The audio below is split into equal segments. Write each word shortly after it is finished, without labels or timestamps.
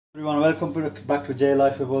Everyone, welcome back to J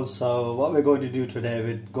Life Rebels. So what we're going to do today,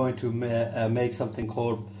 we're going to make something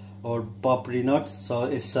called Papdi nuts. So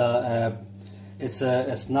it's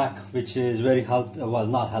a snack which is very healthy. Well,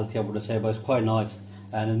 not healthy, I would say, but it's quite nice,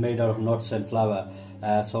 and it's made out of nuts and flour.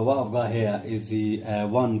 So what I've got here is the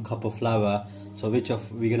 1 cup of flour. So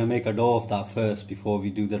we're gonna make a dough of that first before we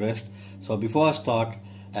do the rest. So before I start,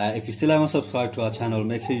 if you still haven't subscribed to our channel,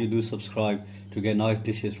 make sure you do subscribe to get nice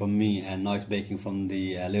dishes from me and nice baking from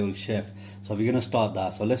the little chef. So we're gonna start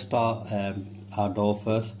that. So let's start our dough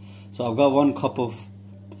first. So I've got 1 cup of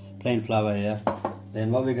plain flour here.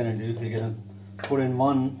 Then what we're gonna do is we're gonna put in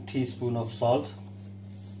 1 teaspoon of salt,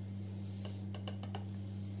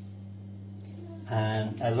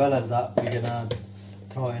 and as well as that we're gonna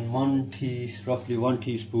throw in roughly 1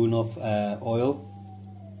 teaspoon of oil.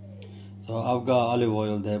 So I've got olive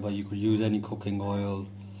oil there, but you could use any cooking oil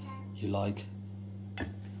you like.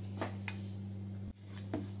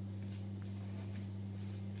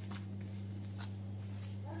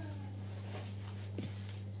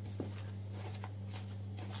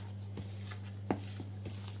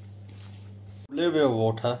 A little bit of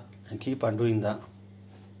water and keep on doing that.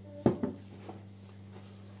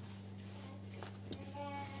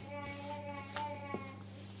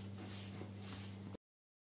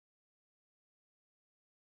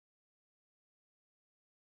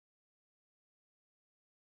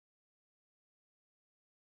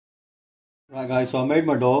 Right guys, so I made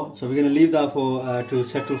my dough, so we're going to leave that for to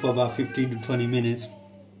settle for about 15 to 20 minutes.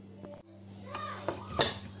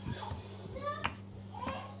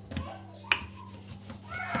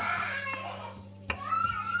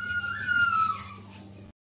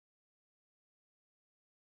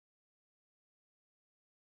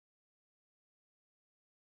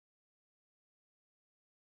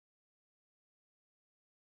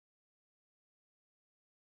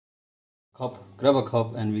 Grab a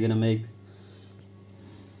cup and we're going to make.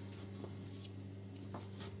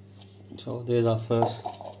 So there's our first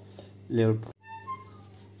little.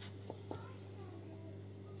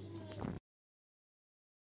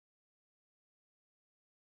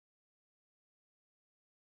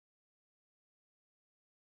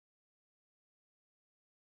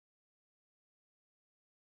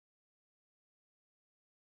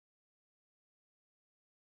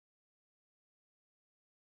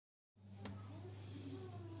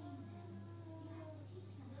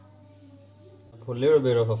 Put a little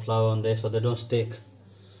bit of a flour on there so they don't stick.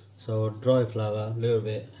 So dry flour a little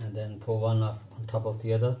bit and then pour one up on top of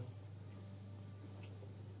the other.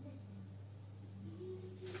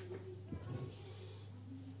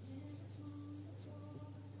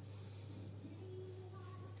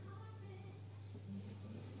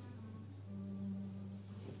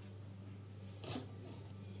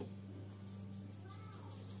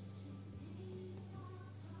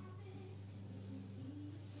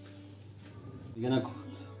 You're gonna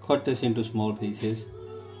cut this into small pieces.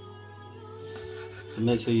 So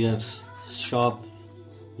make sure you have sharp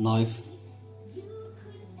knife.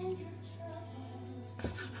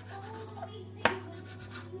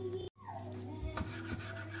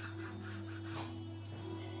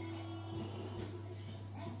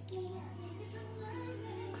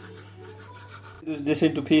 Do this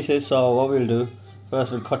into pieces. So what we'll do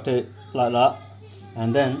first, we'll cut it like that,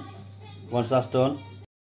 and then once that's done,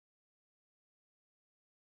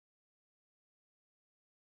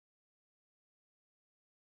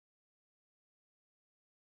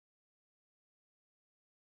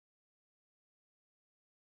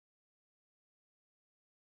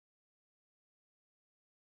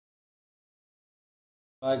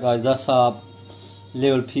 alright guys, that's our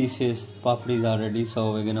little pieces. Papdis are ready,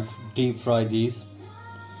 so we're gonna deep fry these.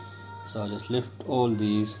 So I'll just lift all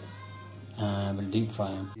these and we'll deep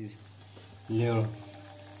fry them. These little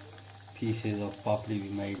pieces of papdi we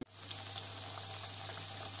made.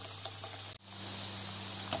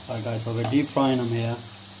 Alright guys, so we're deep frying them here.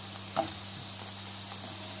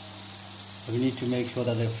 So we need to make sure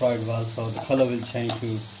that they're fried well, so the color will change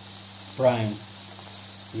to brown.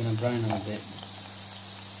 We're gonna brown them a bit.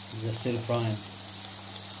 They're still frying.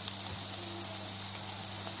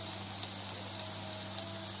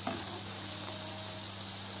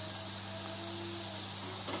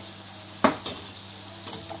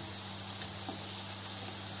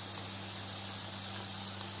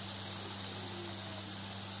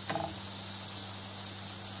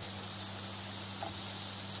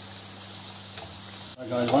 Alright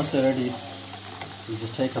guys, once they're ready, you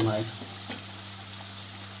just take them out.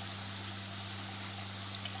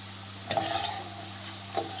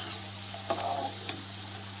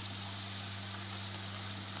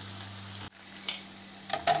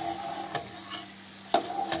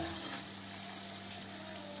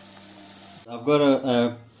 I've got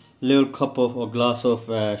a little cup of or glass of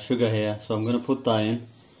sugar here, so I'm going to put that in,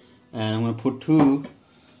 and I'm going to put 2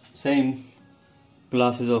 same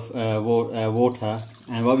glasses of water.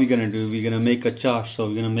 And what we're going to do, we're going to make a chash. So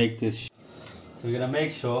we're going to make this. So we're going to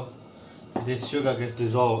make sure this sugar gets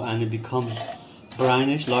dissolved and it becomes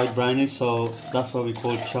brownish, light brownish. So that's what we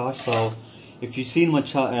call chash. So if you've seen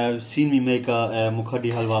me make a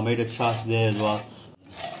mukhadi halwa, I made a chash there as well.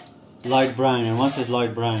 Light brown, and once it's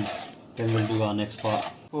light brown, then we'll do our next part.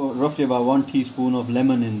 So roughly about 1 teaspoon of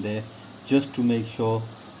lemon in there, just to make sure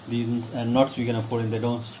these nuts we're gonna put in, they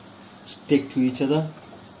don't stick to each other.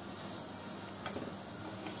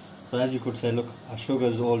 So as you could say, look, our sugar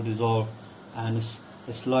is all dissolved and it's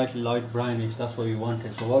slightly light brownish. That's what we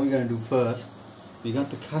wanted. So what we're gonna do first, we got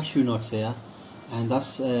the cashew nuts here, and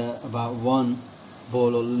that's about 1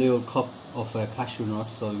 bowl or little cup of cashew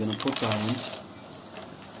nuts. So we're gonna put that in.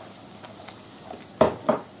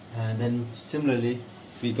 And then similarly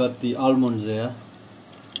we got the almonds there,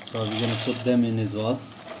 so we're going to put them in as well.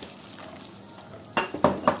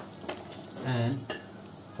 And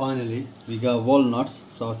finally we got walnuts,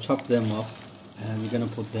 so I'll chop them up and we're going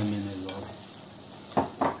to put them in as well.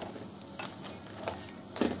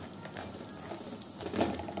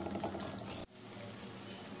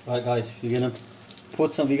 Right guys, we're going to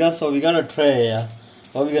put some, we got a tray here.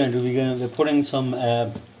 What we're going to do, we're putting some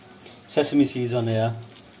sesame seeds on here.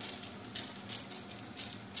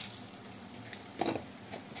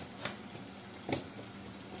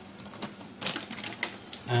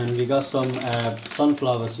 And we got some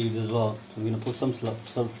sunflower seeds as well. So we're going to put some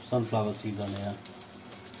sunflower seeds on here.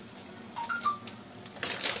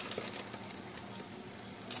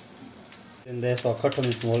 In there, so I'll cut them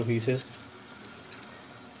in small pieces.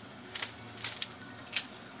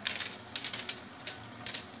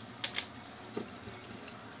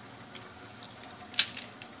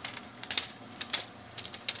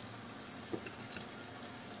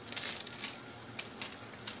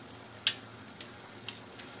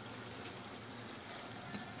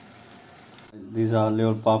 These are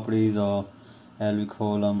little papdis, or as we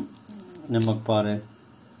call them, namak pare.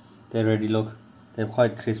 They're ready, look. They're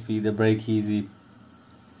quite crispy, they break easy.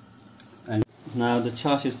 And now the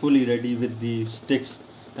chash is fully ready with the sticks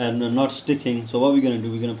and not sticking. So what we're going to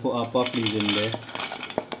do, we're going to put our papdis in there.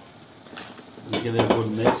 And give it a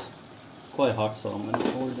good mix. Quite hot, so I'm going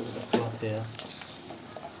to hold it with a cloth there.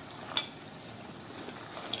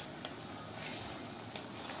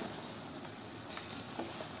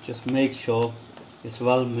 Just make sure it's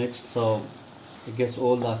well mixed so it gets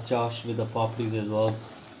all that chash with the papdis as well.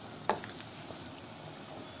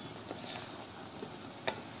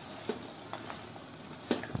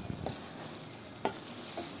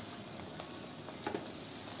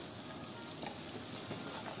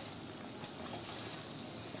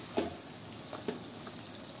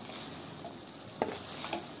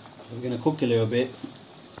 We're going to cook a little bit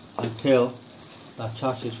until that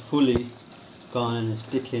chash is fully gone and it's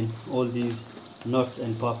sticking. All these nuts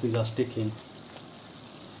and papdis are sticking.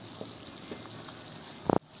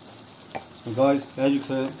 So guys, as you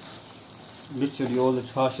can see, literally all the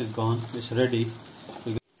chash is gone. It's ready.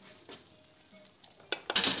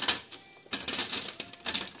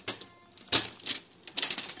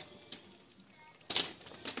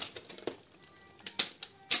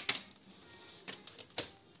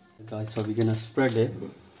 Guys, so we're gonna spread it.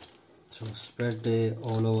 So spread it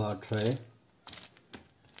all over our tray.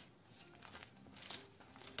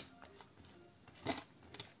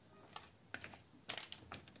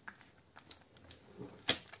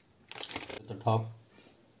 At the top,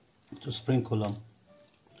 to sprinkle them.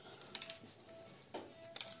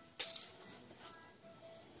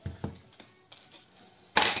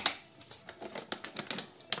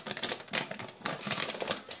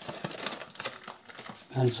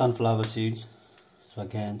 And sunflower seeds. So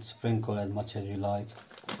again, sprinkle as much as you like.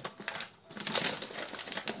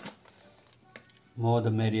 More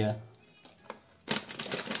the merrier.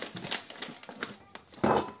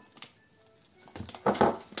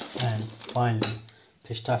 And finally,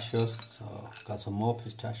 pistachios. So got some more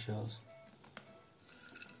pistachios.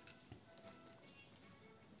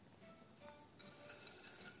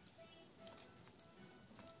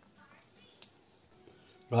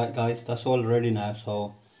 Right guys, that's all ready now.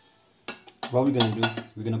 So what we're going to do,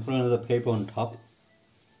 we're going to put another paper on top.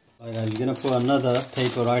 Right guys, we're going to put another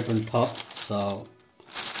paper right on top. So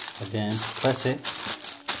again, press it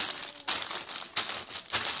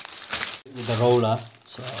with the roller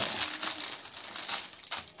so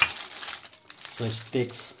it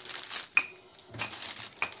sticks.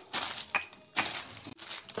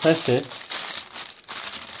 Press it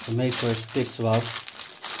to make sure it sticks well.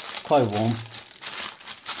 quite warm.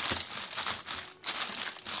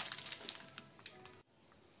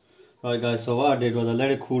 Alright guys, so what I did was I let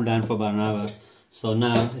it cool down for about an hour. So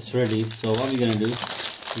now it's ready. So what we're going to do,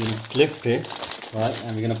 we're going to lift it, right,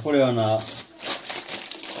 and we're going to put it on our...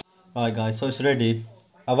 Alright guys, so it's ready.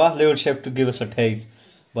 I've asked Little Chef to give us a taste,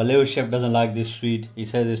 but Little Chef doesn't like this sweet. He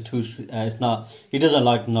says it's too sweet, it's not, he doesn't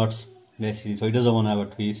like nuts basically, so he doesn't want to have a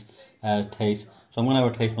taste. So I'm going to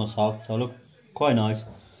have a taste myself. So look, quite nice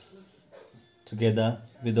together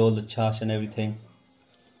with all the chash and everything.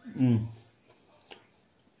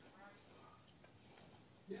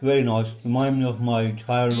 Very nice, remind me of my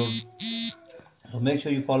childhood. So make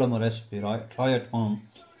sure you follow my recipe, right? Try at home,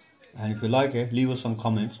 and if you like it, leave us some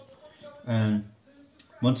comments. And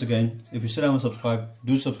once again, if you still haven't subscribed,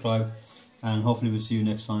 do subscribe, and hopefully we'll see you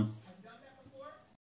next time.